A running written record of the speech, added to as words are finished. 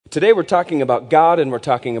Today we're talking about God, and we're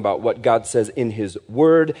talking about what God says in His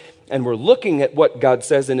Word, and we're looking at what God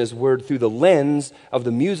says in His Word through the lens of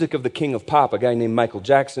the music of the King of Pop, a guy named Michael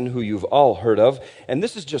Jackson, who you've all heard of. And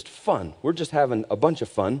this is just fun. We're just having a bunch of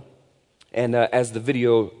fun. And as the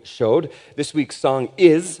video showed, this week's song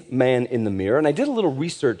is Man in the Mirror. And I did a little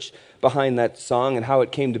research behind that song and how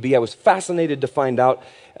it came to be. I was fascinated to find out,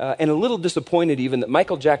 and a little disappointed even, that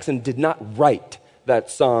Michael Jackson did not write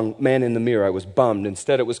that song, Man in the Mirror. I was bummed.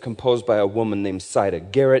 Instead, it was composed by a woman named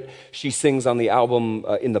Sida Garrett. She sings on the album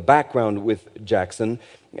in the background with Jackson,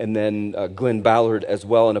 and then Glenn Ballard as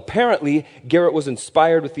well. And apparently, Garrett was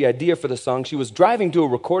inspired with the idea for the song. She was driving to a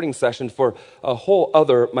recording session for a whole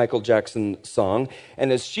other Michael Jackson song.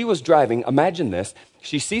 And as she was driving, imagine this,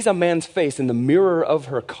 she sees a man's face in the mirror of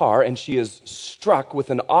her car, and she is struck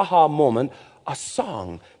with an aha moment, a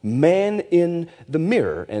song, Man in the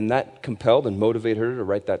Mirror. And that compelled and motivated her to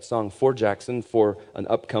write that song for Jackson for an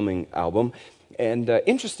upcoming album. And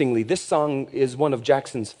interestingly, this song is one of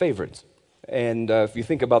Jackson's favorites. And if you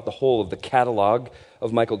think about the whole of the catalog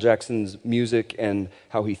of Michael Jackson's music and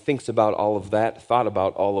how he thinks about all of that, thought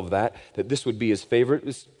about all of that, that this would be his favorite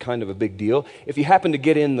is kind of a big deal. If you happen to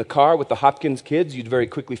get in the car with the Hopkins kids, you'd very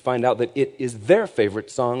quickly find out that it is their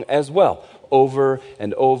favorite song as well. Over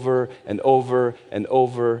and over and over and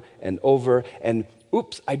over and over. And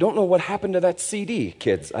oops, I don't know what happened to that CD,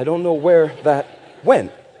 kids. I don't know where that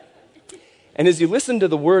went. And as you listen to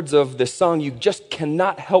the words of this song, you just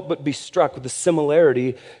cannot help but be struck with the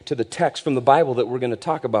similarity to the text from the Bible that we're going to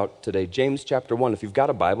talk about today. James chapter 1. If you've got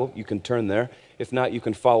a Bible, you can turn there. If not, you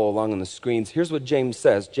can follow along on the screens. Here's what James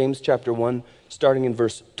says. James chapter 1, starting in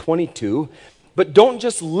verse 22. But don't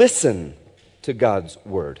just listen to God's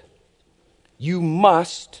word. You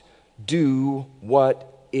must do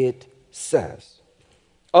what it says.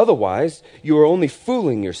 Otherwise, you are only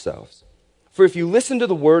fooling yourselves. For if you listen to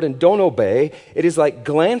the word and don't obey, it is like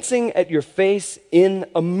glancing at your face in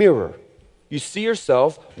a mirror. You see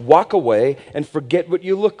yourself, walk away, and forget what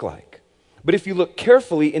you look like. But if you look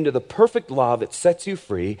carefully into the perfect law that sets you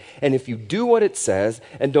free, and if you do what it says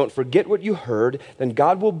and don't forget what you heard, then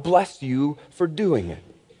God will bless you for doing it.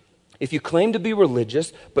 If you claim to be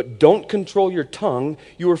religious but don't control your tongue,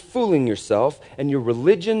 you are fooling yourself, and your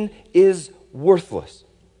religion is worthless.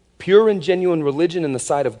 Pure and genuine religion in the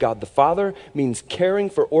sight of God the Father means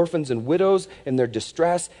caring for orphans and widows in their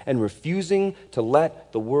distress and refusing to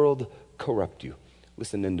let the world corrupt you.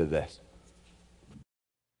 Listen into this.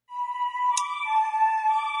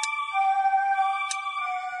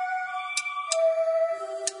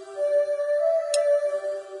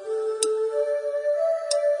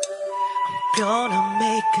 Gonna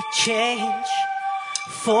make a change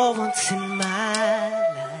for once in my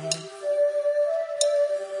life.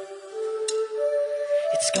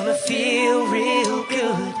 It's gonna feel real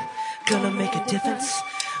good. Gonna make a difference.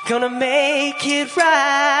 Gonna make it right.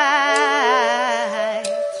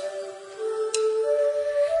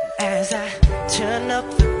 As I turn up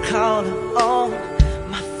the collar on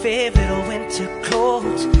my favorite winter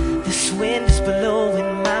clothes, this wind is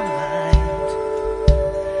blowing my mind.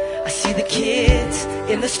 I see the kids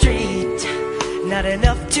in the street, not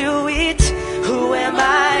enough to eat. Who am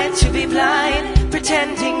I to be blind,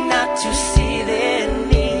 pretending not to see their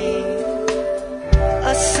need?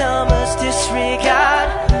 A summer's disregard,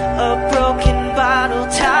 a broken bottle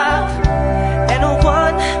top, and a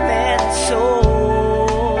one-man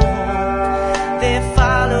soul. They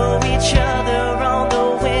follow each other on the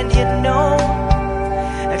wind, you know,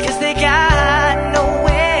 'cause they got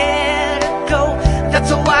nowhere to go.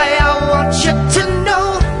 That's why I want you to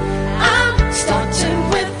know I'm starting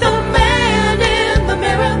with the man in the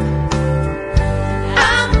mirror.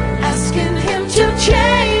 I'm asking him to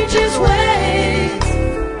change his ways,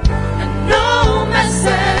 and no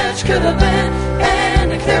message could have been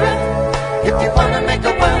any clearer. If you want to make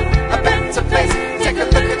the world a better place, take a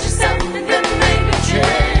look at yourself and then make a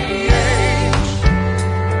change.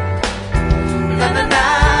 Na na na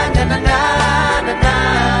na na na na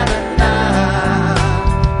na na.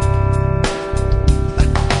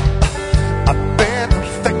 I've been a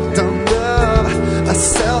victim of a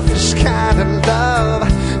selfish kind of love.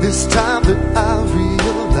 It's time that I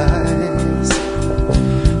realize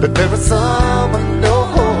that there is someone no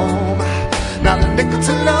home, not a nickel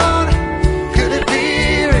to loan. Could it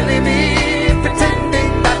be, really be,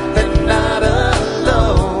 pretending that they're not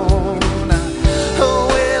alone? Oh,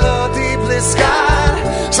 well, oh, deeply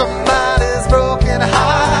scarred, somebody's broken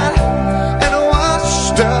heart and a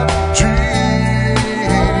washed up dream.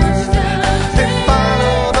 They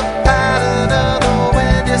follow the pattern of the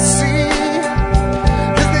wind, you see,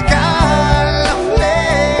 'cause they got no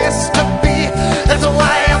place to be. That's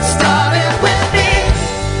why I'm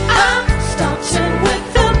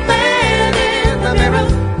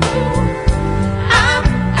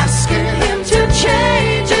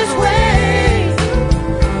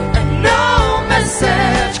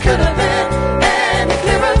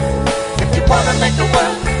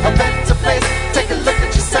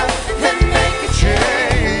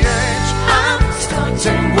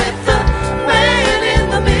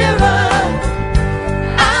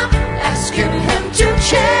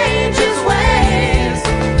change his ways.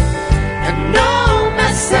 And no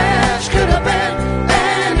message could have been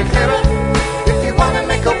any clearer. If you want to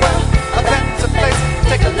make a world a better place,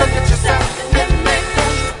 take a look at yourself and make a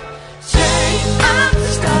change. I'm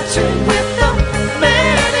starting with the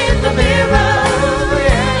man in the mirror.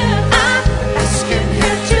 Yeah. I'm asking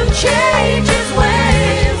him to change his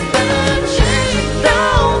ways. No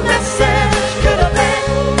message could have been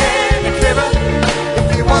any clearer. If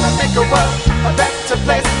you want to make a world a better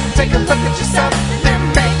place, take a look at yourself and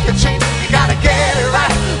make a change. You gotta get it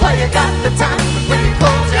right while you got the time. When you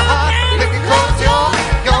close your heart, when you close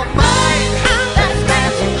your mind, that's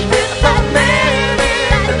magic with the man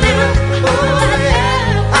in the mirror. Oh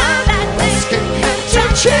yeah, I'm asking him to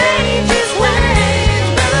change his ways.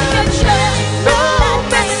 No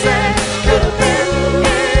message could have been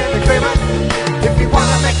any clearer. If you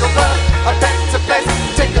wanna make a world a better place,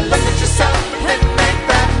 take a look at yourself and make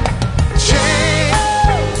that change.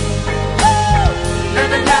 Na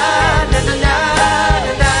na na na na na na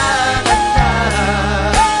na na.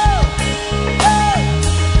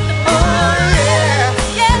 Oh yeah.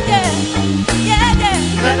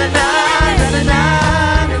 Na na na na na na na na.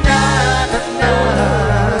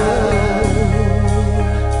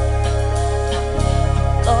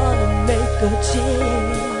 Gonna make a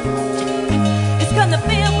change. It's gonna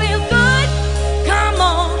feel real good. Come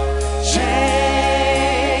on,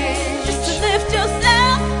 Change. just to lift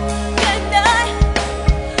yourself.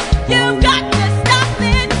 You got to stop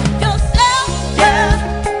it yourself. Yeah.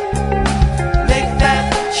 Make that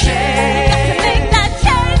To change. make that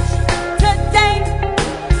change today.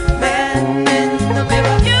 Man in the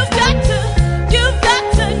mirror. You've got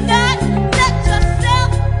to not let yourself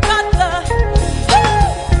bother.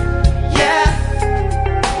 Yeah.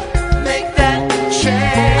 Make that To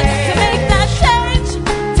change. make that change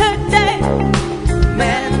today.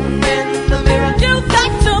 Man in the mirror. You've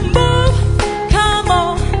got to move. Come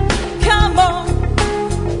on.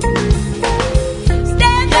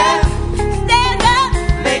 Stand up.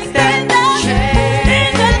 Make that Stand up change.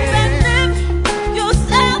 and lift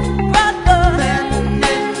yourself, brother. Man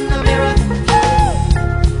in the mirror.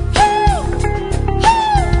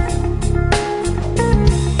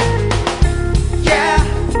 Yeah.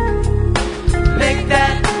 Make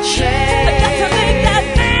that Got to make that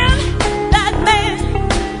change.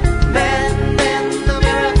 man. Man in the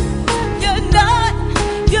mirror. You know it.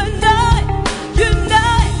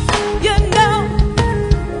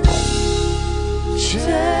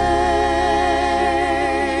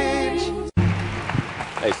 Change.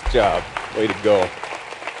 Nice job. Way to go.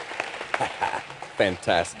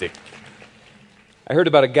 Fantastic. I heard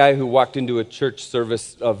about a guy who walked into a church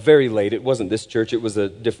service very late. It wasn't this church, it was a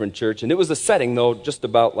different church. And it was a setting, though, just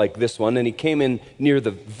about like this one. And he came in near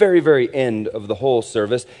the very, very end of the whole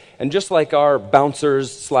service. And just like our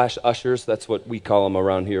bouncers/ushers, that's what we call them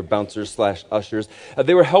around here, bouncers/ushers,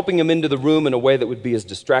 they were helping him into the room in a way that would be as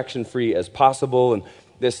distraction-free as possible. And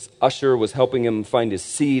this usher was helping him find his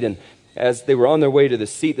seat. And as they were on their way to the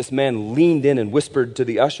seat, this man leaned in and whispered to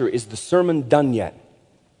the usher, "Is the sermon done yet?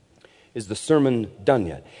 Is the sermon done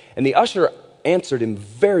yet?" And the usher answered him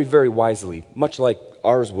very, very wisely, much like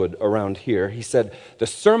ours would around here. He said, "The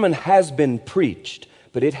sermon has been preached,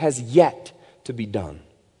 but it has yet to be done."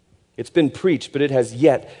 It's been preached, but it has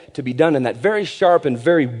yet to be done. And that very sharp and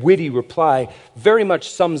very witty reply very much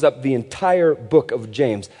sums up the entire book of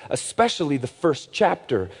James, especially the first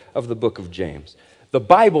chapter of the book of James. The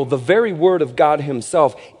Bible, the very word of God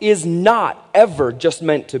himself, is not ever just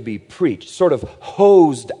meant to be preached, sort of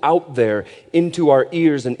hosed out there into our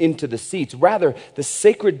ears and into the seats. Rather, the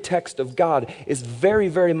sacred text of God is very,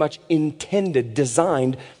 very much intended,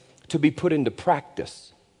 designed to be put into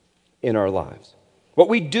practice in our lives. What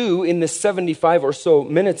we do in this 75 or so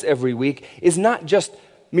minutes every week is not just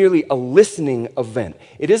merely a listening event.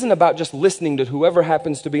 It isn't about just listening to whoever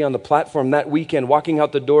happens to be on the platform that weekend, walking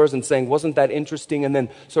out the doors and saying, "Wasn't that interesting?" and then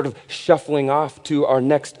sort of shuffling off to our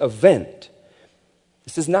next event.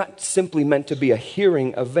 This is not simply meant to be a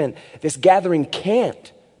hearing event. This gathering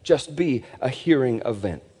can't just be a hearing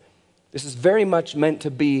event. This is very much meant to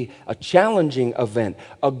be a challenging event,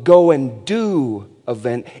 a go and do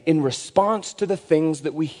event in response to the things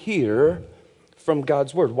that we hear from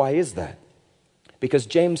God's word. Why is that? Because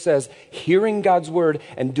James says hearing God's word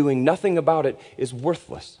and doing nothing about it is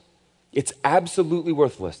worthless. It's absolutely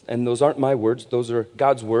worthless. And those aren't my words. Those are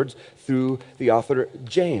God's words through the author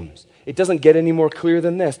James. It doesn't get any more clear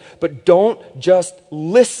than this. But don't just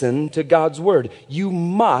listen to God's word. You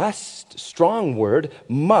must, strong word,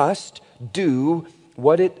 must do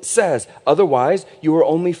what it says. Otherwise, you are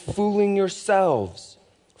only fooling yourselves.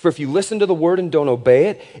 For if you listen to the word and don't obey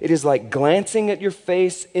it, it is like glancing at your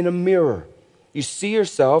face in a mirror. You see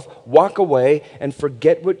yourself, walk away, and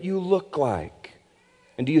forget what you look like.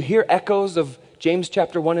 And do you hear echoes of James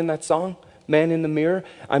chapter 1 in that song? Man in the mirror.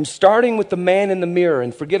 I'm starting with the man in the mirror,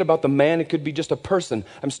 and forget about the man. It could be just a person.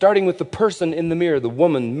 I'm starting with the person in the mirror, the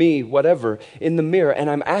woman, me, whatever, in the mirror. And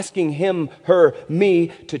I'm asking him, her, me,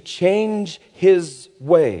 to change his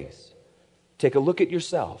ways. Take a look at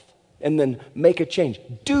yourself. And then make a change.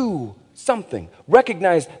 Do something.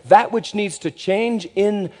 Recognize that which needs to change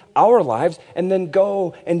in our lives, and then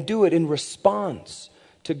go and do it in response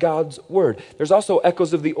to God's word. There's also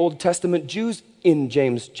echoes of the Old Testament Jews in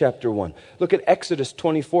James chapter 1. Look at Exodus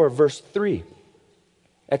 24, verse 3.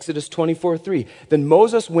 Exodus 24, 3. Then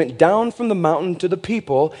Moses went down from the mountain to the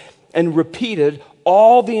people and repeated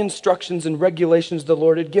all the instructions and regulations the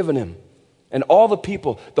Lord had given him. And all the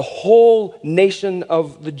people, the whole nation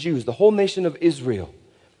of the Jews, the whole nation of Israel,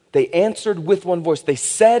 they answered with one voice. They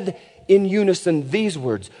said in unison these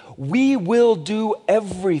words, "We will do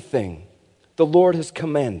everything the Lord has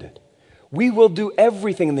commanded." We will do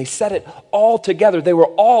everything. And they said it all together. They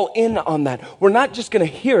were all in on that. We're not just going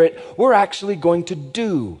to hear it. We're actually going to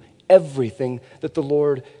do everything that the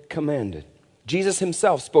Lord commanded. Jesus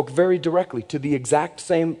himself spoke very directly to the exact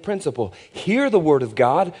same principle. Hear the word of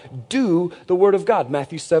God, do the word of God.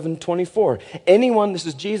 Matthew 7:24. Anyone, this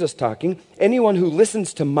is Jesus talking, anyone who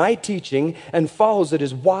listens to my teaching and follows it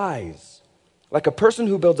is wise, like a person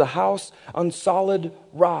who builds a house on solid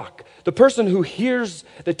rock. The person who hears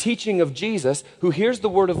the teaching of Jesus, who hears the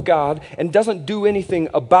word of God and doesn't do anything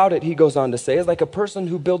about it, he goes on to say, is like a person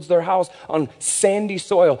who builds their house on sandy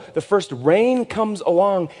soil. The first rain comes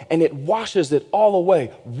along and it washes it all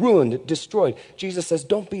away, ruined, destroyed. Jesus says,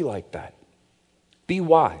 don't be like that. Be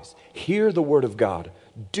wise. Hear the word of God.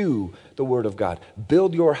 Do the word of God.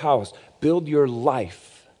 Build your house. Build your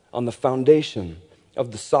life on the foundation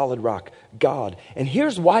of the solid rock, God. And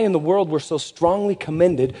here's why in the world we're so strongly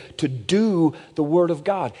commended to do the word of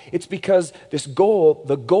God. It's because this goal,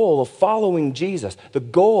 the goal of following Jesus, the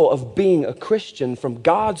goal of being a Christian from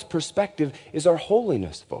God's perspective is our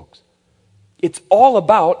holiness, folks. It's all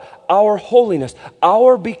about our holiness,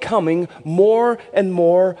 our becoming more and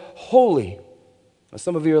more holy. Now,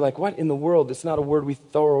 some of you are like, what in the world? It's not a word we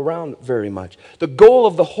throw around very much. The goal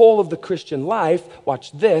of the whole of the Christian life,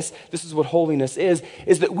 watch this is what holiness is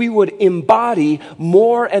that we would embody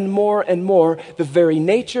more and more and more the very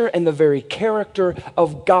nature and the very character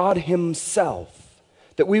of God himself.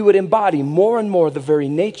 That we would embody more and more the very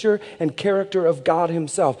nature and character of God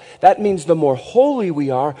himself. That means the more holy we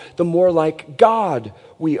are, the more like God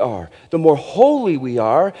we are. The more holy we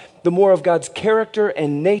are, the more of God's character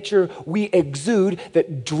and nature we exude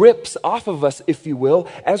that drips off of us, if you will,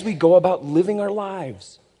 as we go about living our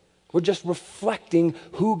lives. We're just reflecting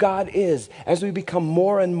who God is as we become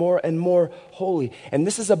more and more and more holy. And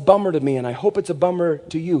this is a bummer to me, and I hope it's a bummer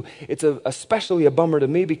to you. It's especially a bummer to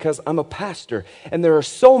me because I'm a pastor. And there are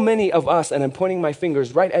so many of us, and I'm pointing my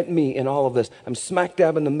fingers right at me in all of this. I'm smack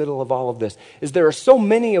dab in the middle of all of this. There are so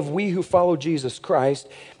many of we who follow Jesus Christ,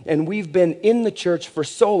 and we've been in the church for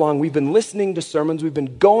so long. We've been listening to sermons. We've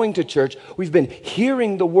been going to church. We've been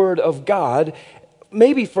hearing the word of God,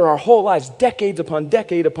 maybe for our whole lives, decades upon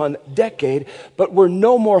decade upon decade, but we're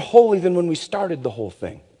no more holy than when we started the whole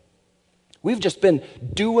thing. We've just been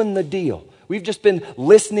doing the deal. We've just been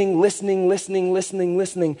listening,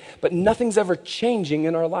 but nothing's ever changing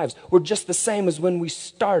in our lives. We're just the same as when we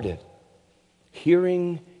started.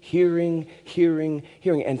 Hearing.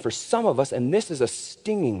 And for some of us, and this is a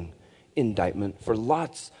stinging indictment for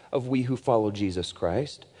lots of we who follow Jesus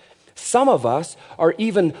Christ, some of us are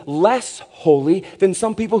even less holy than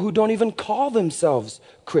some people who don't even call themselves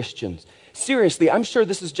Christians. Seriously, I'm sure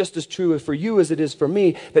this is just as true for you as it is for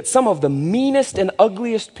me, that some of the meanest and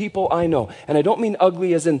ugliest people I know, and I don't mean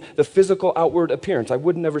ugly as in the physical outward appearance. I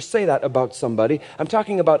would never say that about somebody. I'm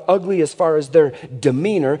talking about ugly as far as their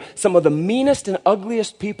demeanor. Some of the meanest and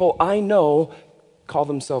ugliest people I know call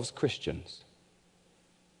themselves Christians.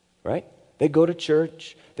 Right? They go to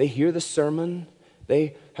church, they hear the sermon,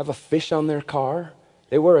 they have a fish on their car,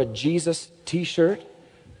 they wear a Jesus t-shirt,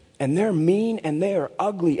 and they're mean, and they are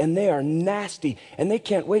ugly, and they are nasty, and they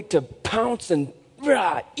can't wait to pounce and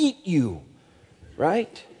eat you,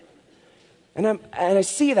 right? And I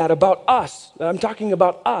see that about us. I'm talking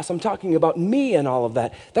about us. I'm talking about me and all of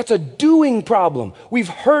that. That's a doing problem. We've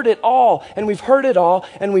heard it all, and we've heard it all,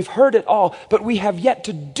 and we've heard it all, but we have yet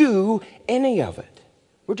to do any of it.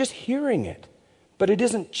 We're just hearing it, but it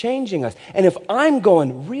isn't changing us. And if I'm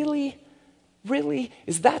going, really? Really?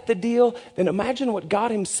 Is that the deal? Then imagine what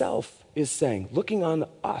God himself is saying, looking on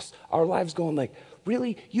us, our lives going like,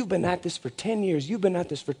 really, you've been at this for 10 years, you've been at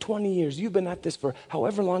this for 20 years, you've been at this for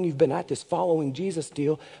however long you've been at this following Jesus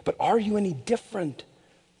deal, but are you any different?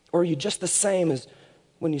 Or are you just the same as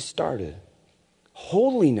when you started?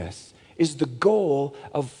 Holiness is the goal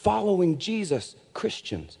of following Jesus,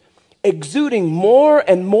 Christians. Exuding more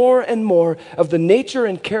and more and more of the nature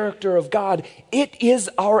and character of God. It is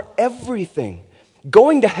our everything.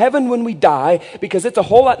 Going to heaven when we die, because it's a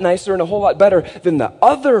whole lot nicer and a whole lot better than the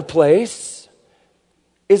other place,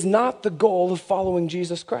 is not the goal of following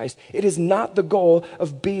Jesus Christ. It is not the goal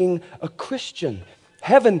of being a Christian.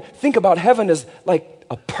 Heaven, think about heaven as like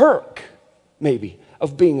a perk, maybe,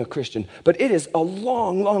 of being a Christian. But it is a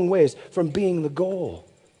long, long ways from being the goal.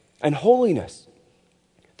 And holiness,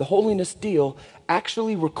 the holiness deal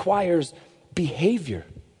actually requires behavior.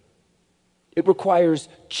 It requires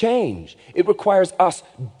change. It requires us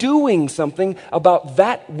doing something about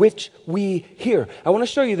that which we hear. I want to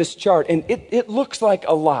show you this chart, and it looks like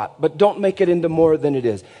a lot, but don't make it into more than it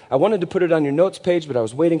is. I wanted to put it on your notes page, but I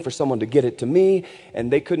was waiting for someone to get it to me,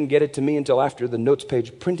 and they couldn't get it to me until after the notes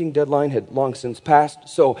page printing deadline had long since passed.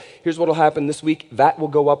 So here's what will happen this week. That will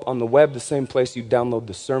go up on the web, the same place you download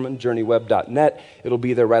the sermon, journeyweb.net. It'll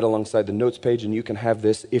be there right alongside the notes page, and you can have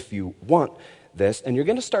this if you want this, and you're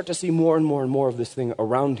going to start to see more and more and more of this thing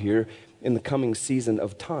around here in the coming season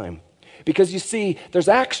of time. Because you see, there's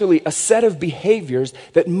actually a set of behaviors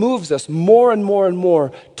that moves us more and more and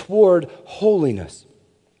more toward holiness.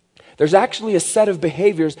 There's actually a set of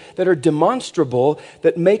behaviors that are demonstrable,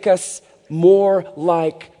 that make us more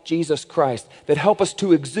like Jesus Christ, that help us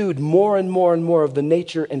to exude more and more and more of the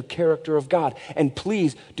nature and character of God. And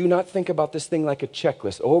please do not think about this thing like a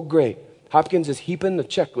checklist. Oh, great. Hopkins is heaping the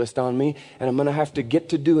checklist on me, and I'm going to have to get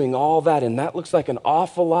to doing all that, and that looks like an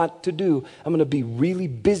awful lot to do. I'm going to be really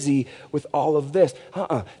busy with all of this.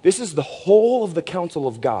 This is the whole of the counsel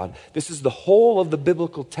of God. This is the whole of the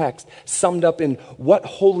biblical text summed up in what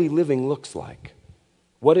holy living looks like.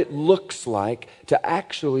 What it looks like to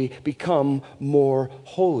actually become more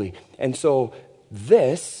holy. And so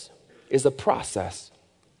this is a process,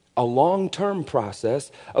 a long-term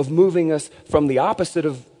process of moving us from the opposite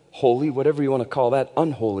of holy, whatever you want to call that,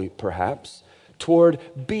 unholy perhaps, toward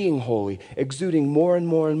being holy, exuding more and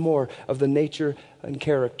more and more of the nature and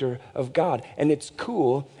character of God. And it's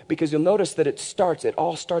cool because you'll notice that it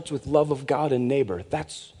all starts with love of God and neighbor.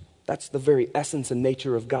 That's the very essence and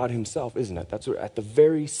nature of God himself, isn't it? That's at the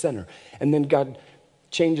very center. And then God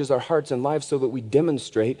changes our hearts and lives so that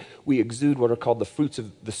we exude what are called the fruits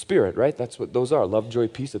of the Spirit, right? That's what those are. Love, joy,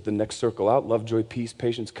 peace at the next circle out. Love, joy, peace,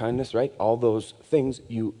 patience, kindness, right? All those things,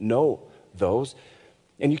 you know those.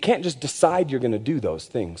 And you can't just decide you're going to do those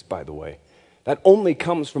things, by the way. That only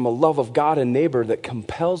comes from a love of God and neighbor that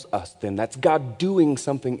compels us then. That's God doing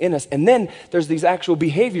something in us. And then there's these actual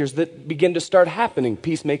behaviors that begin to start happening.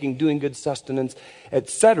 Peacemaking, doing good sustenance,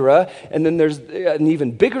 etc. And then there's an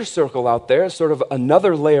even bigger circle out there, sort of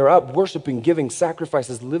another layer up, worshiping, giving,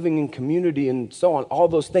 sacrifices, living in community, and so on, all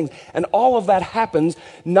those things. And all of that happens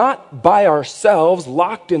not by ourselves,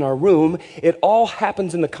 locked in our room. It all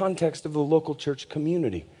happens in the context of the local church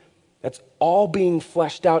community. That's all being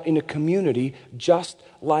fleshed out in a community just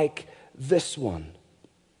like this one.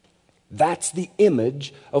 That's the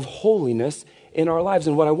image of holiness in our lives.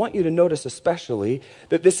 And what I want you to notice especially,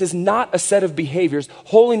 that this is not a set of behaviors.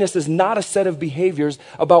 Holiness is not a set of behaviors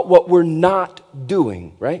about what we're not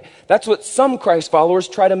doing, right? That's what some Christ followers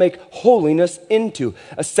try to make holiness into.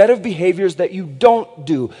 A set of behaviors that you don't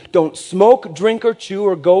do. Don't smoke, drink, or chew,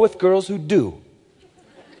 or go with girls who do,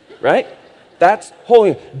 right? That's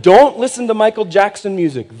holiness. Don't listen to Michael Jackson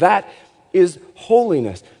music. That is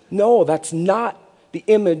holiness. No, that's not the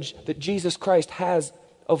image that Jesus Christ has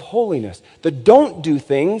of holiness. The don't do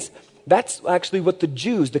things, that's actually what the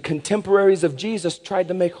Jews, the contemporaries of Jesus, tried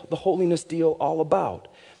to make the holiness deal all about.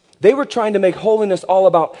 They were trying to make holiness all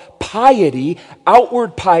about piety,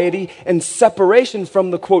 outward piety, and separation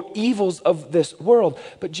from the, quote, evils of this world.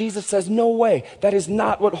 But Jesus says, no way. That is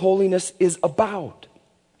not what holiness is about.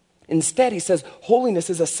 Instead, he says, holiness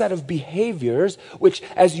is a set of behaviors which,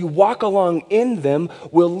 as you walk along in them,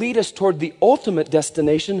 will lead us toward the ultimate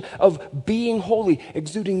destination of being holy,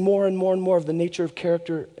 exuding more and more and more of the nature and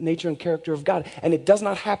character of God. And it does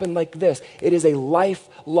not happen like this. It is a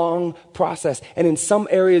lifelong process. And in some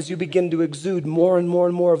areas, you begin to exude more and more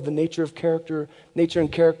and more of the nature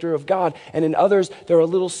and character of God. And in others, they're a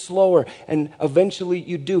little slower. And eventually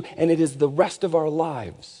you do. And it is the rest of our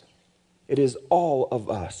lives. It is all of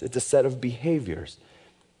us. It's a set of behaviors.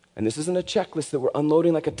 And this isn't a checklist that we're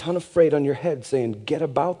unloading like a ton of freight on your head saying, get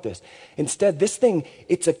about this. Instead, this thing,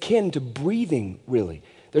 it's akin to breathing, really.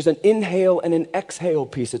 There's an inhale and an exhale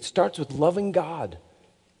piece. It starts with loving God,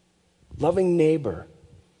 loving neighbor.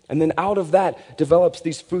 And then out of that develops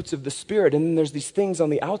these fruits of the Spirit. And then there's these things on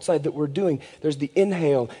the outside that we're doing. There's the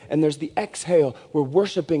inhale and there's the exhale. We're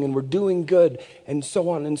worshiping and we're doing good and so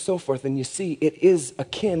on and so forth. And you see, it is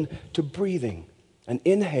akin to breathing, an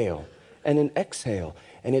inhale and an exhale.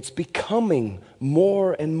 And it's becoming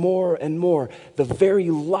more and more and more the very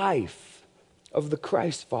life of the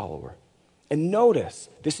Christ follower. And notice,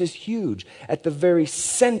 this is huge, at the very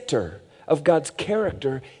center of God's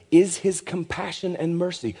character is his compassion and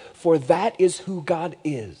mercy. For that is who God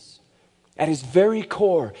is. At his very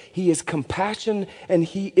core, he is compassion and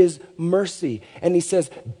he is mercy. And he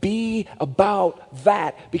says, be about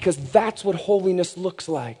that, because that's what holiness looks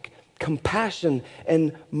like. Compassion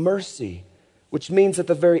and mercy. Which means that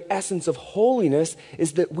the very essence of holiness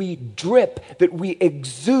is that we drip, that we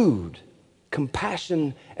exude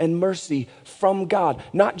compassion and mercy from God.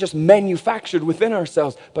 Not just manufactured within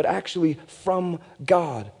ourselves, but actually from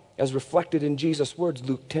God. As reflected in Jesus' words,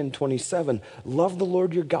 Luke 10:27. Love the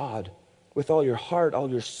Lord your God with all your heart, all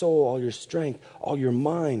your soul, all your strength, all your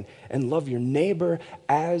mind, and love your neighbor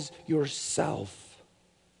as yourself.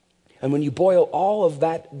 And when you boil all of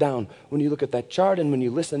that down, when you look at that chart and when you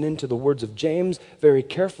listen into the words of James very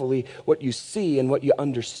carefully, what you see and what you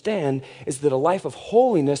understand is that a life of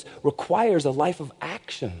holiness requires a life of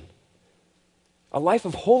action. A life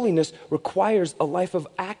of holiness requires a life of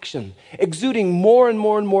action. Exuding more and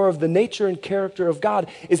more and more of the nature and character of God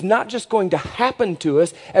is not just going to happen to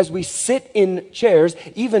us as we sit in chairs,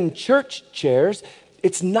 even church chairs.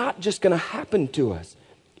 It's not just going to happen to us.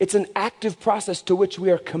 It's an active process to which we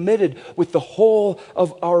are committed with the whole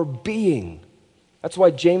of our being. That's why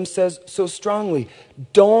James says so strongly,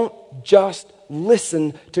 don't just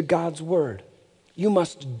listen to God's word. You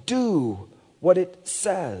must do what it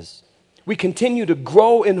says. We continue to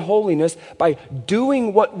grow in holiness by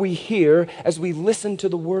doing what we hear as we listen to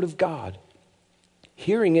the word of God.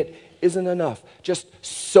 Hearing it isn't enough. Just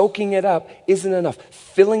soaking it up isn't enough.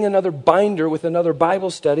 Filling another binder with another Bible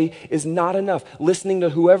study is not enough. Listening to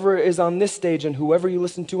whoever is on this stage and whoever you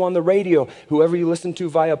listen to on the radio, whoever you listen to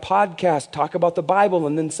via podcast, talk about the Bible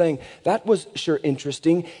and then saying, that was sure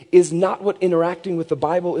interesting, is not what interacting with the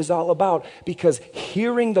Bible is all about. Because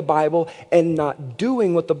hearing the Bible and not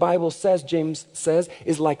doing what the Bible says, James says,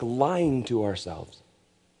 is like lying to ourselves.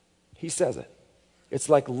 He says it. It's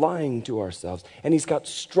like lying to ourselves. And he's got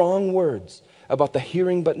strong words about the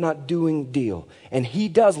hearing but not doing deal. And he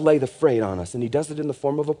does lay the freight on us, and he does it in the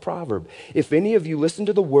form of a proverb. If any of you listen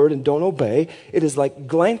to the word and don't obey, it is like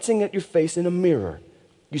glancing at your face in a mirror.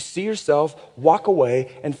 You see yourself, walk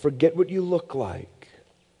away, and forget what you look like.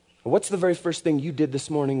 What's the very first thing you did this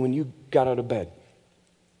morning when you got out of bed?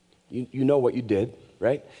 You know what you did,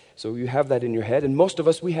 right? So you have that in your head. And most of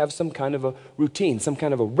us, we have some kind of a routine, some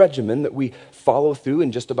kind of a regimen that we follow through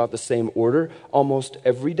in just about the same order almost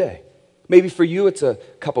every day. Maybe for you, it's a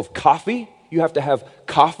cup of coffee. You have to have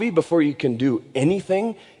coffee before you can do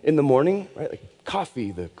anything in the morning, right? Like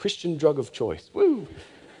coffee, the Christian drug of choice. Woo!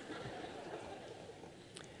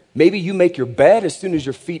 Maybe you make your bed as soon as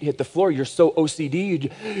your feet hit the floor. You're so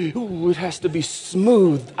OCD, it has to be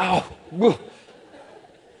smooth. Ow! Woo.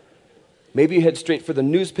 Maybe you head straight for the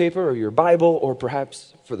newspaper or your Bible or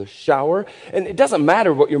perhaps for the shower. And it doesn't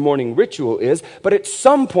matter what your morning ritual is, but at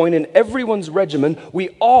some point in everyone's regimen,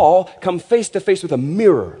 we all come face to face with a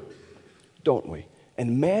mirror, don't we?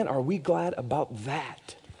 And man, are we glad about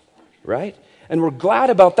that, right? And we're glad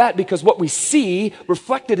about that because what we see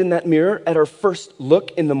reflected in that mirror at our first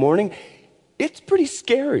look in the morning, it's pretty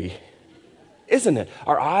scary. Isn't it?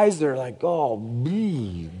 Our eyes are like,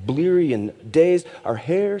 bleary and dazed. Our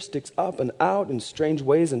hair sticks up and out in strange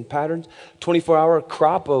ways and patterns. 24-hour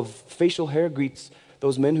crop of facial hair greets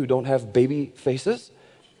those men who don't have baby faces.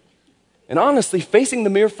 And honestly, facing the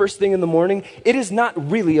mirror first thing in the morning, it is not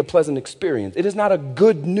really a pleasant experience. It is not a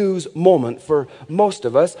good news moment for most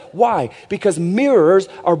of us. Why? Because mirrors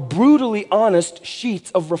are brutally honest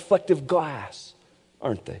sheets of reflective glass,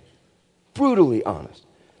 aren't they? Brutally honest.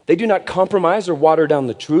 They do not compromise or water down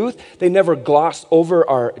the truth. They never gloss over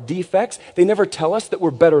our defects. They never tell us that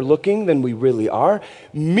we're better looking than we really are.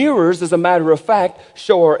 Mirrors, as a matter of fact,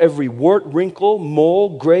 show our every wart, wrinkle,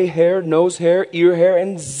 mole, gray hair, nose hair, ear hair,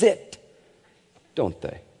 and zit. Don't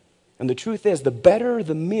they? And the truth is, the better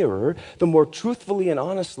the mirror, the more truthfully and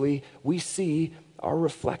honestly we see our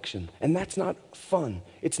reflection. And that's not fun.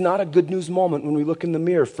 It's not a good news moment when we look in the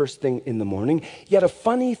mirror first thing in the morning. Yet a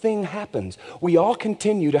funny thing happens. We all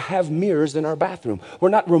continue to have mirrors in our bathroom. We're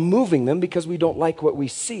not removing them because we don't like what we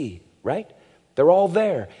see, right? They're all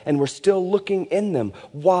there, and we're still looking in them.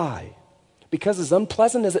 Why? Because as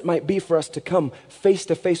unpleasant as it might be for us to come face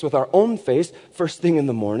to face with our own face first thing in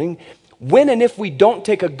the morning, when and if we don't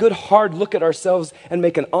take a good hard look at ourselves and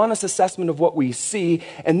make an honest assessment of what we see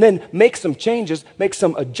and then make some changes, make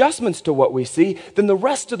some adjustments to what we see, then the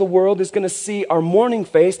rest of the world is going to see our morning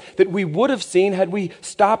face that we would have seen had we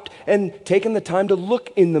stopped and taken the time to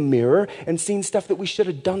look in the mirror and seen stuff that we should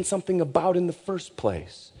have done something about in the first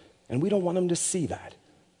place. And we don't want them to see that,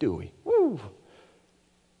 do we? Woo!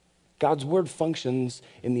 God's word functions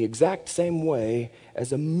in the exact same way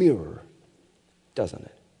as a mirror, doesn't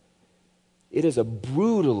it? It is a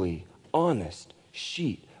brutally honest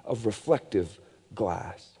sheet of reflective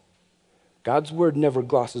glass. God's word never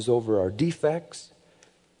glosses over our defects.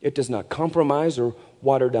 It does not compromise or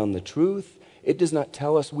water down the truth. It does not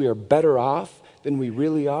tell us we are better off than we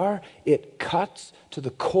really are. It cuts to the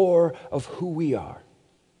core of who we are.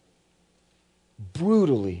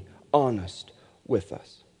 Brutally honest with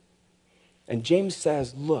us. And James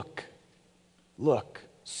says, look,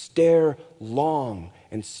 stare long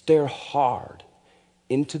and stare hard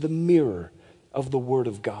into the mirror of the Word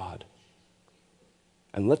of God.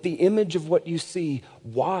 And let the image of what you see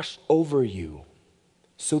wash over you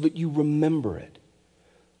so that you remember it.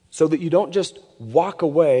 So that you don't just walk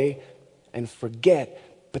away and forget,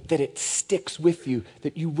 but that it sticks with you,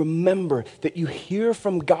 that you remember, that you hear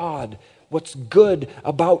from God what's good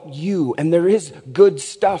about you, and there is good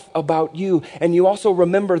stuff about you, and you also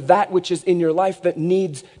remember that which is in your life that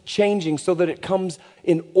needs changing so that it comes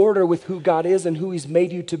in order with who God is and who He's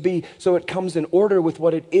made you to be, so it comes in order with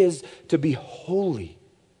what it is to be holy.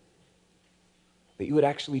 That you would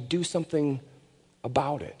actually do something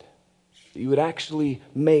about it, that you would actually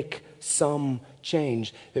make some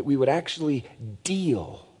change, that we would actually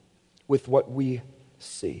deal with what we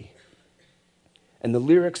see. And the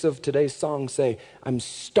lyrics of today's song say, I'm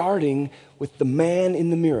starting with the man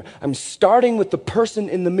in the mirror. I'm starting with the person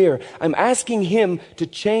in the mirror. I'm asking him to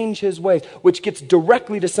change his ways, which gets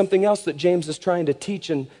directly to something else that James is trying to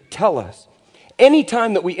teach and tell us.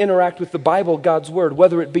 Anytime that we interact with the Bible, God's Word,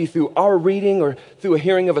 whether it be through our reading or through a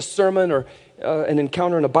hearing of a sermon or an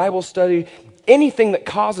encounter in a Bible study, anything that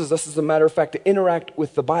causes us, as a matter of fact, to interact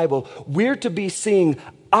with the Bible, we're to be seeing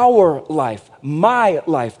our life, my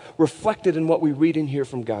life, reflected in what we read and hear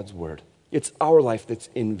from God's Word. It's our life that's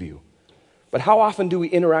in view. But how often do we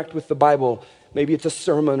interact with the Bible? Maybe it's a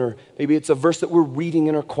sermon, or maybe it's a verse that we're reading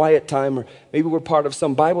in our quiet time, or maybe we're part of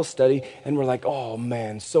some Bible study, and we're like, oh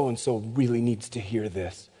man, so-and-so really needs to hear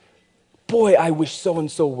this. Boy, I wish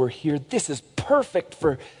so-and-so were here. This is perfect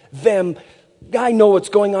for them. I know what's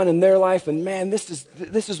going on in their life, and man, this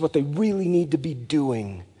is what they really need to be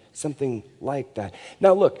doing. Something like that.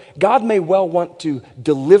 Now look, God may well want to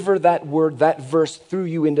deliver that word, that verse through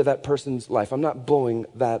you into that person's life. I'm not blowing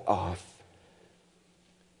that off.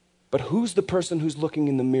 But who's the person who's looking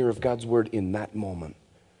in the mirror of God's word in that moment?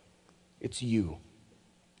 It's you.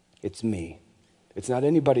 It's me. It's not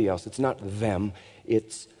anybody else. It's not them.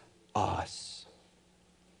 It's us.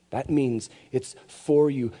 That means it's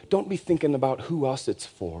for you. Don't be thinking about who else it's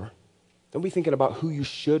for. Don't be thinking about who you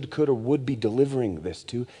should, could, or would be delivering this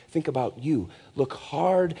to. Think about you. Look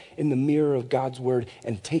hard in the mirror of God's word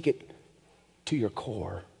and take it to your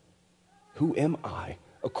core. Who am I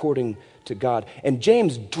according to God? And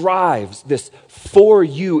James drives this for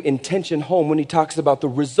you intention home when he talks about the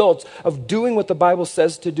results of doing what the Bible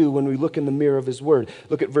says to do when we look in the mirror of his word.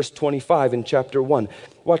 Look at verse 25 in chapter 1.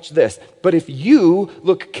 Watch this. But if you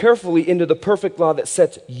look carefully into the perfect law that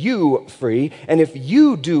sets you free, and if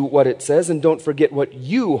you do what it says and don't forget what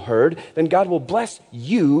you heard, then God will bless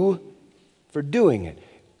you for doing it.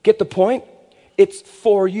 Get the point? It's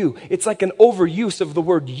for you. It's like an overuse of the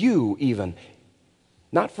word you even.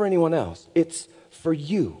 Not for anyone else. It's for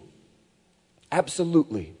you.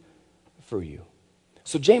 Absolutely for you.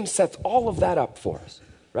 So James sets all of that up for us,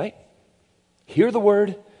 right? Hear the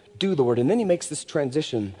word, do the word. And then he makes this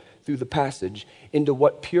transition through the passage into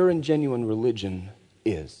what pure and genuine religion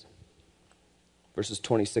is. Verses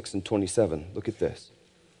 26 and 27. Look at this.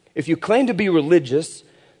 If you claim to be religious,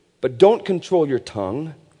 but don't control your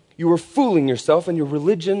tongue, you are fooling yourself and your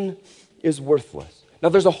religion is worthless. Now,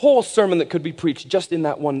 there's a whole sermon that could be preached just in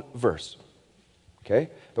that one verse, okay?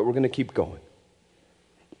 But we're going to keep going.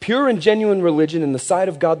 Pure and genuine religion in the sight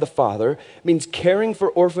of God the Father means caring for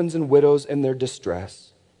orphans and widows in their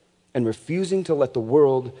distress and refusing to let the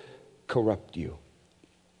world corrupt you.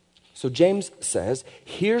 So James says,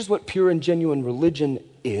 here's what pure and genuine religion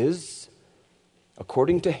is.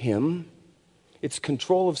 According to him, it's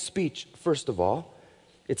control of speech, first of all.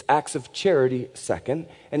 It's acts of charity, second,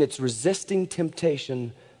 and it's resisting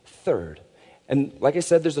temptation, third. And like I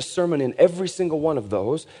said, there's a sermon in every single one of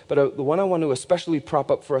those, but the one I want to especially prop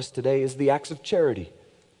up for us today is the acts of charity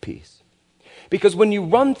piece. Because when you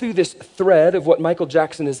run through this thread of what Michael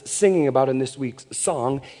Jackson is singing about in this week's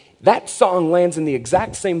song, that song lands in the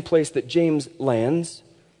exact same place that James lands,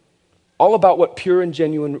 all about what pure and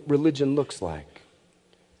genuine religion looks like,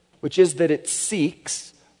 which is that it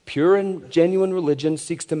seeks, pure and genuine religion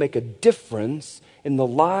seeks to make a difference in the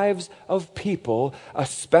lives of people,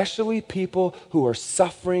 especially people who are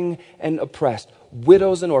suffering and oppressed,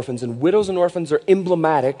 widows and orphans. And widows and orphans are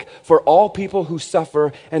emblematic for all people who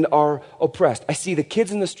suffer and are oppressed. I see the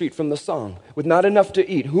kids in the street from the song with not enough to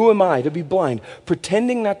eat. Who am I to be blind,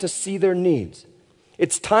 pretending not to see their needs?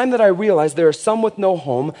 It's time that I realize there are some with no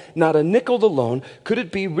home, not a nickel alone. Could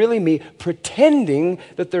it be really me pretending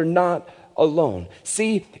that they're not alone?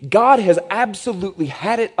 See, God has absolutely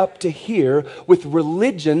had it up to here with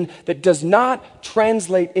religion that does not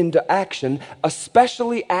translate into action,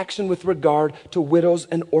 especially action with regard to widows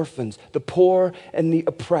and orphans, the poor and the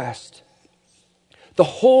oppressed. The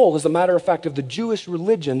whole, as a matter of fact, of the Jewish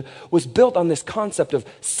religion was built on this concept of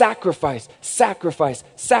sacrifice, sacrifice,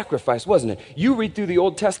 sacrifice, wasn't it? You read through the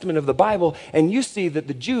Old Testament of the Bible and you see that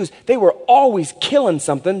the Jews, they were always killing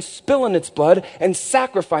something, spilling its blood, and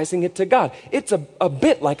sacrificing it to God. It's a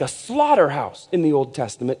bit like a slaughterhouse in the Old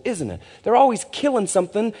Testament, isn't it? They're always killing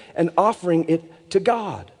something and offering it to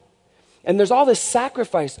God. And there's all this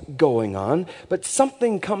sacrifice going on, but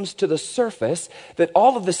something comes to the surface that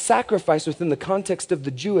all of the sacrifice within the context of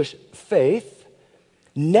the Jewish faith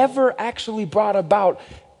never actually brought about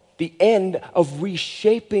the end of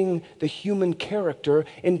reshaping the human character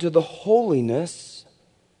into the holiness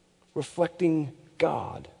reflecting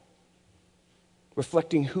God,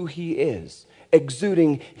 reflecting who He is,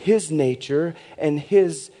 exuding His nature and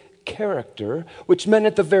His character, which meant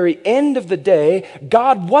at the very end of the day,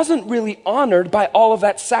 God wasn't really honored by all of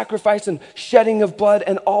that sacrifice and shedding of blood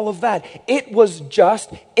and all of that. It was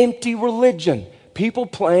just empty religion, people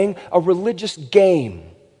playing a religious game.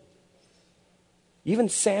 Even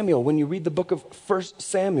Samuel, when you read the book of 1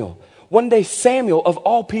 Samuel, one day Samuel, of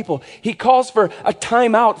all people, he calls for a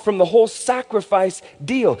timeout from the whole sacrifice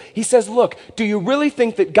deal. He says, look, do you really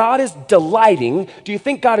think that God is delighting? Do you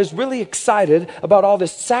think God is really excited about all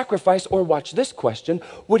this sacrifice? Or watch this question,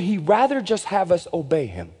 would He rather just have us obey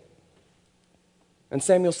Him? And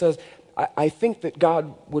Samuel says, I think that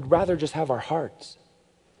God would rather just have our hearts.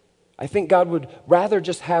 I think God would rather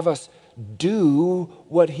just have us do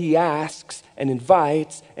what He asks and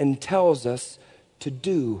invites and tells us to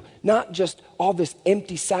do, not just all this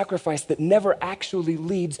empty sacrifice that never actually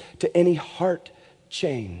leads to any heart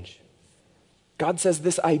change. God says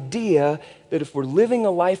this idea that if we're living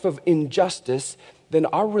a life of injustice, then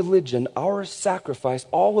our religion, our sacrifice,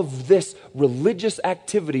 all of this religious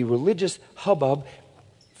activity, religious hubbub,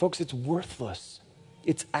 folks, it's worthless.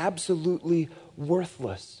 It's absolutely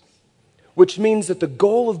worthless. Which means that the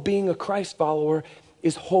goal of being a Christ follower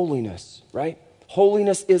is holiness, right?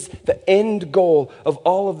 Holiness is the end goal of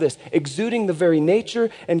all of this, exuding the very nature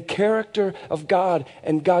and character of God.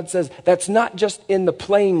 And God says that's not just in the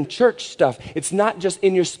plain church stuff. It's not just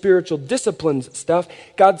in your spiritual disciplines stuff.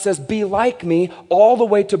 God says, be like me, all the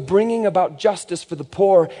way to bringing about justice for the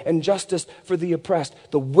poor and justice for the oppressed,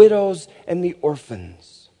 the widows and the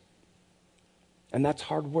orphans. And that's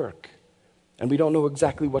hard work. And we don't know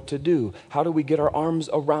exactly what to do. How do we get our arms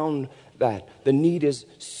around that? The need is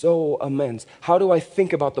so immense. How do I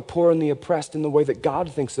think about the poor and the oppressed in the way that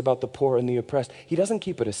God thinks about the poor and the oppressed? He doesn't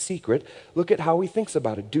keep it a secret. Look at how He thinks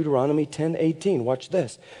about it. Deuteronomy 10:18. Watch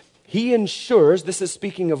this. He ensures, this is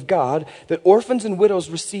speaking of God, that orphans and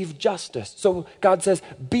widows receive justice. So God says,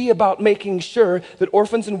 be about making sure that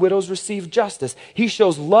orphans and widows receive justice. He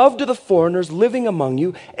shows love to the foreigners living among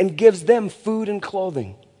you and gives them food and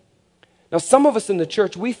clothing. Now, some of us in the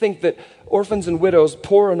church, we think that orphans and widows,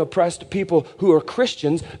 poor and oppressed people who are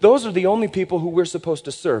Christians, those are the only people who we're supposed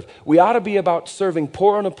to serve. We ought to be about serving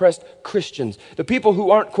poor and oppressed Christians. The people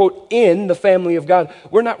who aren't, quote, in the family of God,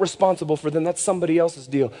 we're not responsible for them. That's somebody else's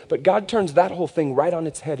deal. But God turns that whole thing right on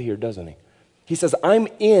its head here, doesn't He? He says, I'm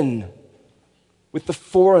in with the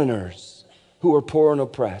foreigners who are poor and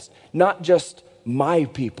oppressed, not just my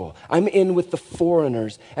people. I'm in with the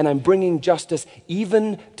foreigners, and I'm bringing justice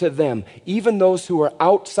even to them, even those who are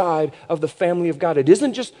outside of the family of God. It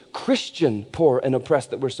isn't just Christian poor and oppressed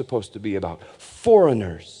that we're supposed to be about,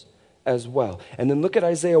 foreigners as well. And then look at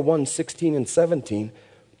Isaiah 1:16 and 17.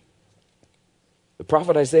 The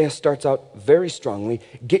prophet Isaiah starts out very strongly,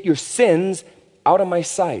 get your sins out of my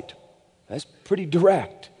sight. That's pretty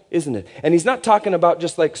direct. isn't it? And he's not talking about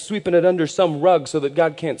just like sweeping it under some rug so that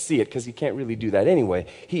God can't see it, because he can't really do that anyway.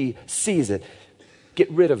 He sees it.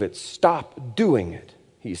 Get rid of it. Stop doing it,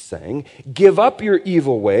 he's saying. Give up your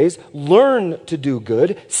evil ways. Learn to do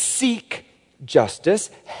good. Seek justice.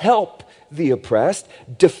 Help the oppressed.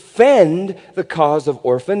 Defend the cause of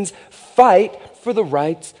orphans. Fight for the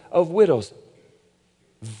rights of widows.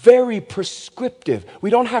 Very prescriptive.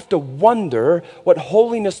 We don't have to wonder what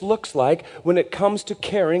holiness looks like when it comes to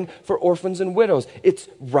caring for orphans and widows. It's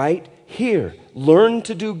right here. Learn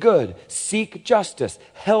to do good. Seek justice.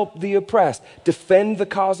 Help the oppressed. Defend the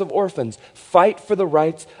cause of orphans. Fight for the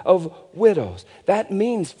rights of widows. That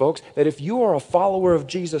means, folks, that if you are a follower of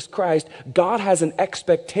Jesus Christ, God has an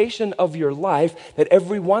expectation of your life that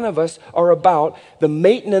every one of us are about the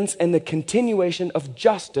maintenance and the continuation of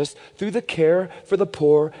justice through the care for the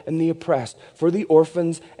poor and the oppressed, for the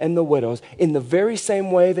orphans and the widows, in the very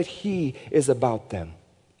same way that He is about them.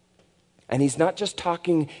 And he's not just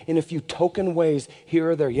talking in a few token ways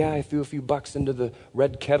here or there. Yeah, I threw a few bucks into the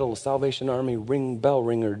Red Kettle Salvation Army bell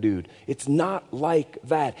ringer dude. It's not like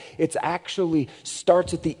that. It's actually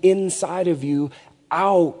starts at the inside of you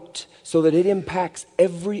out so that it impacts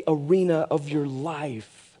every arena of your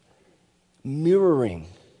life, mirroring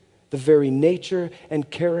the very nature and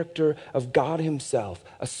character of God Himself,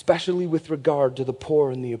 especially with regard to the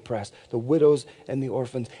poor and the oppressed, the widows and the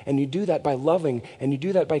orphans. And you do that by loving, and you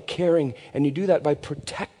do that by caring, and you do that by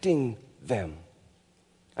protecting them.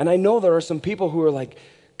 And I know there are some people who are like,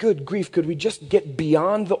 good grief, could we just get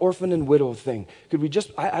beyond the orphan and widow thing? Could we just,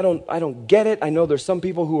 I don't get it. I know there's some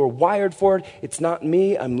people who are wired for it. It's not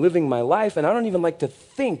me. I'm living my life, and I don't even like to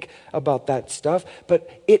think about that stuff,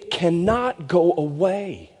 but it cannot go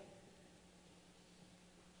away.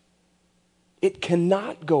 It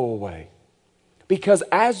cannot go away. Because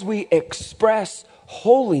as we express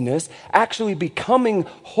holiness, actually becoming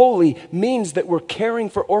holy means that we're caring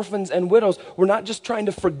for orphans and widows. We're not just trying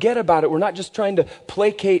to forget about it. We're not just trying to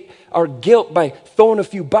placate our guilt by throwing a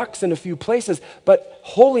few bucks in a few places. But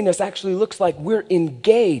holiness actually looks like we're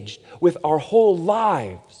engaged with our whole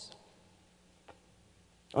lives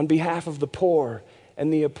on behalf of the poor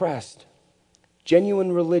and the oppressed.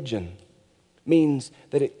 Genuine religion means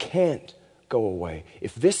that it can't go away.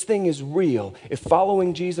 If this thing is real, if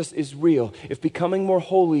following Jesus is real, if becoming more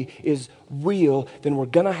holy is real, then we're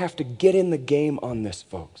going to have to get in the game on this,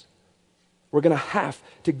 folks. We're going to have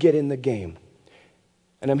to get in the game.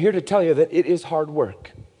 And I'm here to tell you that it is hard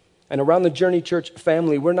work. And around the Journey Church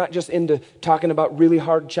family, we're not just into talking about really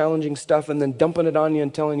hard, challenging stuff and then dumping it on you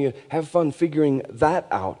and telling you, have fun figuring that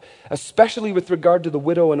out. Especially with regard to the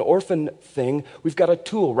widow and orphan thing, we've got a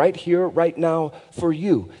tool right here, right now for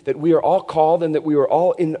you that we are all called and that we are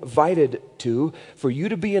all invited to, for you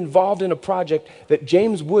to be involved in a project that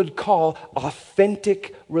James would call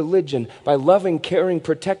authentic religion by loving, caring,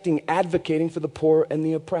 protecting, advocating for the poor and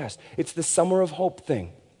the oppressed. It's the Summer of Hope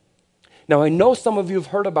thing. Now, I know some of you have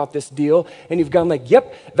heard about this deal, and you've gone like,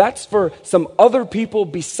 yep, that's for some other people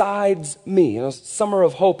besides me. You know, Summer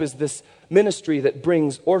of Hope is this ministry that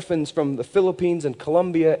brings orphans from the Philippines and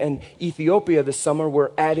Colombia and Ethiopia this summer.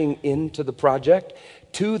 We're adding into the project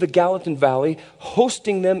to the Gallatin Valley,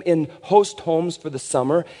 hosting them in host homes for the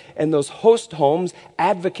summer, and those host homes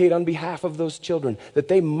advocate on behalf of those children, that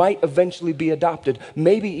they might eventually be adopted,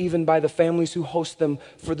 maybe even by the families who host them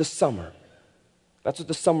for the summer. That's what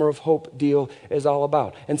the Summer of Hope deal is all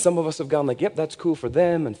about. And some of us have gone like, yep, that's cool for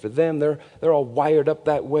them and for them. They're all wired up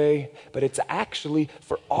that way. But it's actually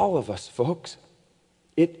for all of us, folks.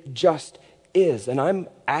 It just is. And I'm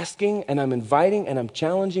asking and I'm inviting and I'm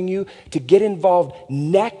challenging you to get involved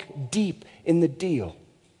neck deep in the deal.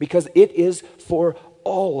 Because it is for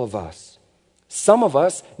all of us. Some of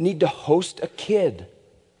us need to host a kid.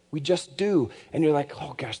 We just do. And you're like,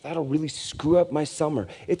 oh gosh, that'll really screw up my summer.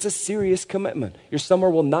 It's a serious commitment. Your summer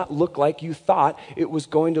will not look like you thought it was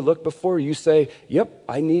going to look before you say, yep,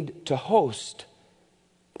 I need to host.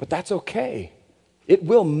 But that's okay. It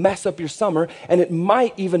will mess up your summer, and it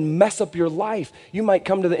might even mess up your life. You might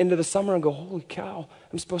come to the end of the summer and go, holy cow,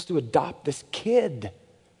 I'm supposed to adopt this kid.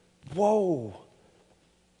 Whoa.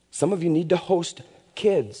 Some of you need to host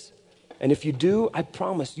kids. And if you do, I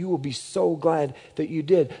promise you will be so glad that you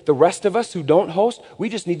did. The rest of us who don't host, we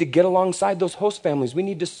just need to get alongside those host families. We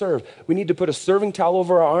need to serve. We need to put a serving towel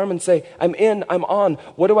over our arm and say, I'm in, I'm on.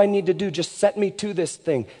 What do I need to do? Just set me to this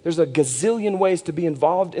thing. There's a gazillion ways to be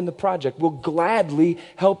involved in the project. We'll gladly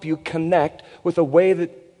help you connect with a way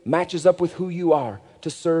that matches up with who you are to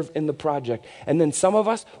serve in the project. And then some of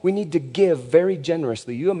us, we need to give very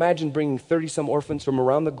generously. You imagine bringing 30-some orphans from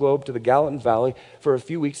around the globe to the Gallatin Valley for a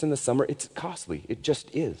few weeks in the summer. It's costly. It just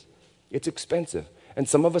is. It's expensive. And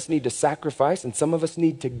some of us need to sacrifice, and some of us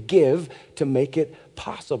need to give to make it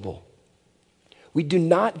possible. We do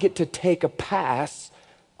not get to take a pass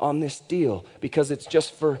on this deal because it's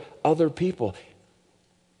just for other people.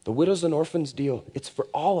 The widows and orphans deal, it's for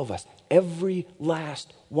all of us, every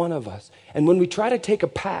last one of us. And when we try to take a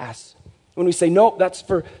pass, when we say, nope, that's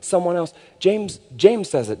for someone else, James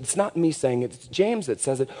says it. It's not me saying it. It's James that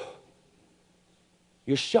says it.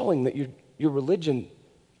 You're showing that your religion,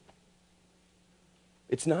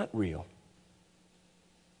 it's not real.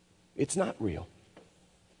 It's not real.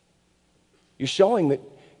 You're showing that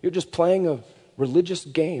you're just playing a religious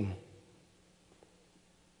game.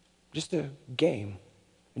 Just a game.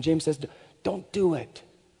 And James says, don't do it.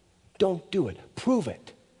 Don't do it. Prove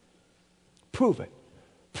it. Prove it.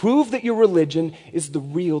 Prove that your religion is the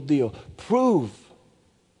real deal. Prove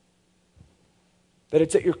that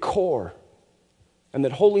it's at your core and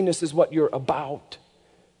that holiness is what you're about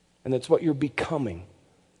and that's what you're becoming.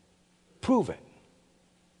 Prove it.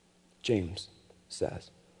 James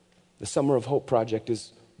says. The Summer of Hope Project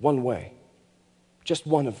is one way, just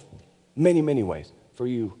one of many, many ways for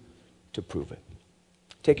you to prove it.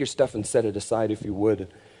 Take your stuff and set it aside if you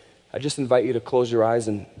would. I just invite you to close your eyes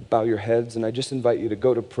and bow your heads, and I just invite you to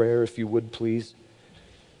go to prayer if you would, please.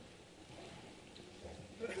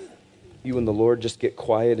 You and the Lord just get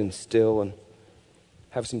quiet and still and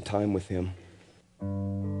have some time with Him.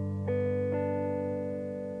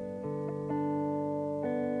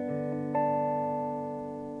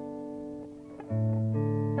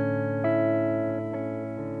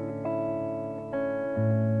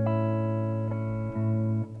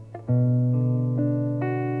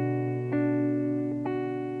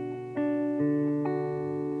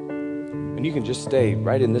 And you can just stay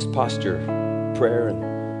right in this posture, prayer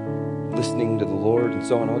and listening to the Lord and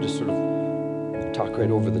so on. I'll just sort of talk right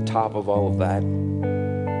over the top of all of that.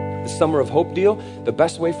 The Summer of Hope deal, the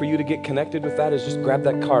best way for you to get connected with that is just grab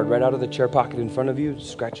that card right out of the chair pocket in front of you,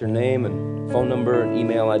 scratch your name and phone number and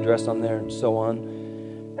email address on there and so on,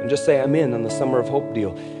 and just say, I'm in on the Summer of Hope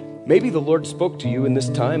deal. Maybe the Lord spoke to you in this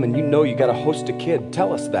time and you know you got to host a kid.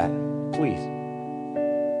 Tell us that, please.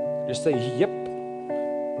 Just say, yep,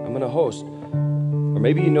 I'm going to host. Or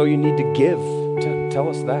maybe you know you need to give. Tell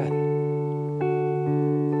us that.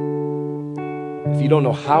 If you don't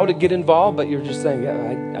know how to get involved, but you're just saying, yeah,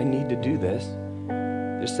 I need to do this,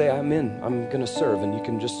 just say, I'm in. I'm going to serve. And you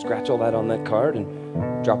can just scratch all that on that card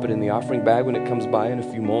and drop it in the offering bag when it comes by in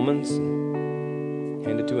a few moments. And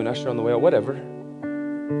hand it to an usher on the way out, whatever.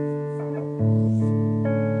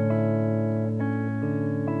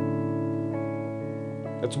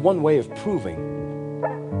 That's one way of proving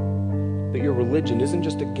that your religion isn't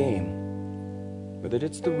just a game, but that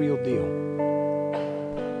it's the real deal.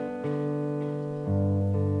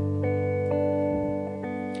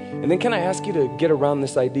 And then can I ask you to get around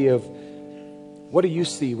this idea of what do you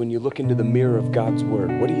see when you look into the mirror of God's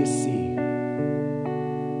Word? What do you see?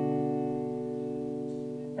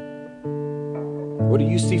 What do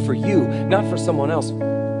you see for you? Not for someone else,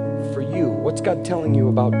 for you. What's God telling you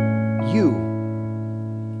about you?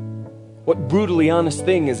 What brutally honest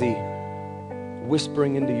thing is He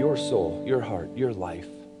whispering into your soul, your heart, your life?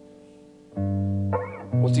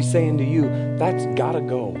 What's He saying to you? That's gotta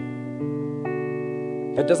go.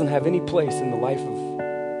 That doesn't have any place in the life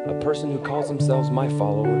of a person who calls themselves my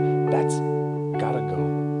follower. That's gotta go.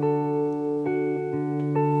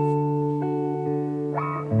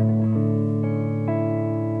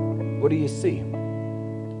 What do you see?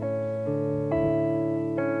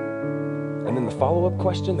 And then the follow-up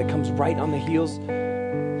question that comes right on the heels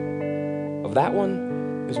of that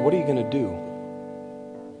one is, what are you going to do?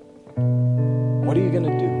 What are you going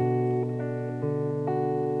to do?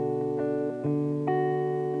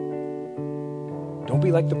 Don't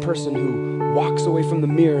be like the person who walks away from the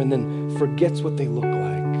mirror and then forgets what they look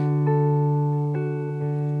like.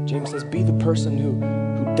 James says, be the person who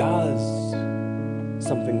does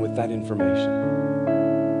something with that information,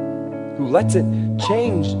 who lets it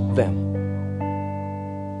change them.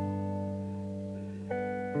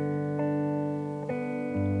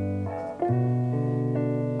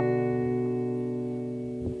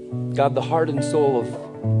 God, the heart and soul of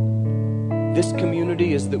this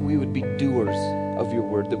community is that we would be doers of your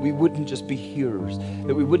word, that we wouldn't just be hearers,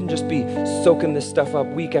 that we wouldn't just be soaking this stuff up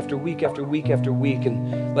week after week after week after week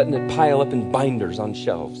and letting it pile up in binders on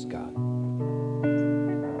shelves, God.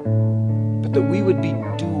 But that we would be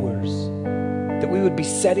doers, that we would be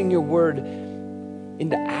setting your word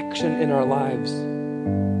into action in our lives.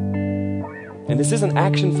 And this isn't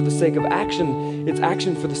action for the sake of action, it's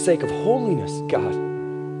action for the sake of holiness, God.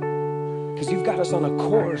 Because you've got us on a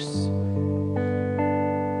course.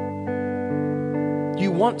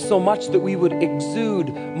 want so much that we would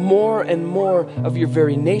exude more and more of your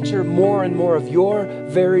very nature, more and more of your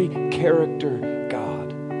very character,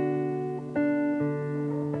 God.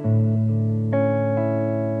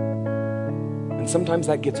 And sometimes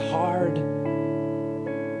that gets hard.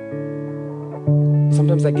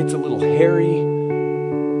 Sometimes that gets a little hairy.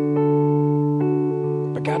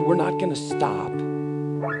 But God, we're not going to stop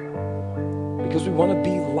because we want to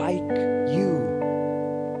be like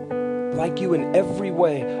you in every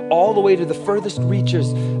way, all the way to the furthest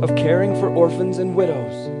reaches of caring for orphans and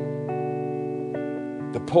widows,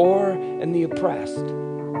 the poor and the oppressed.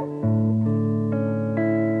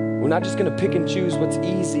 We're not just going to pick and choose what's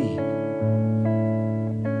easy.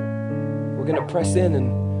 We're going to press in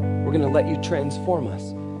and we're going to let you transform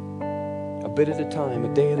us a bit at a time,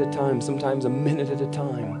 a day at a time, sometimes a minute at a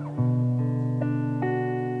time,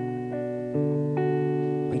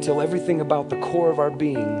 until everything about the core of our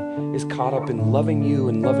being is caught up in loving you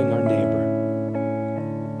and loving our neighbor.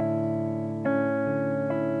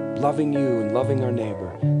 Loving you and loving our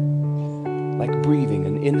neighbor, like breathing,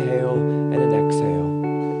 an inhale and an exhale.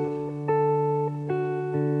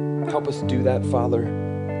 Help us do that, Father.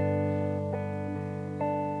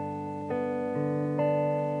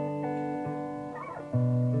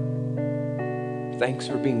 Thanks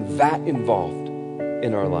for being that involved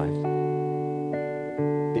in our lives.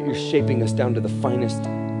 That you're shaping us down to the finest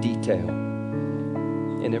detail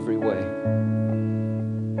in every way.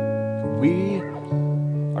 We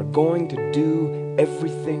are going to do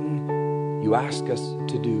everything you ask us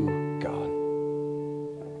to do, God.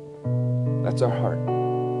 That's our heart.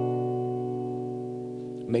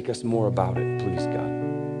 Make us more about it, please, God.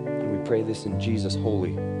 And we pray this in Jesus'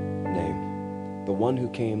 holy name, the one who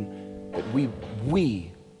came that we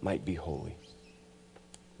might be holy.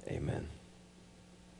 Amen.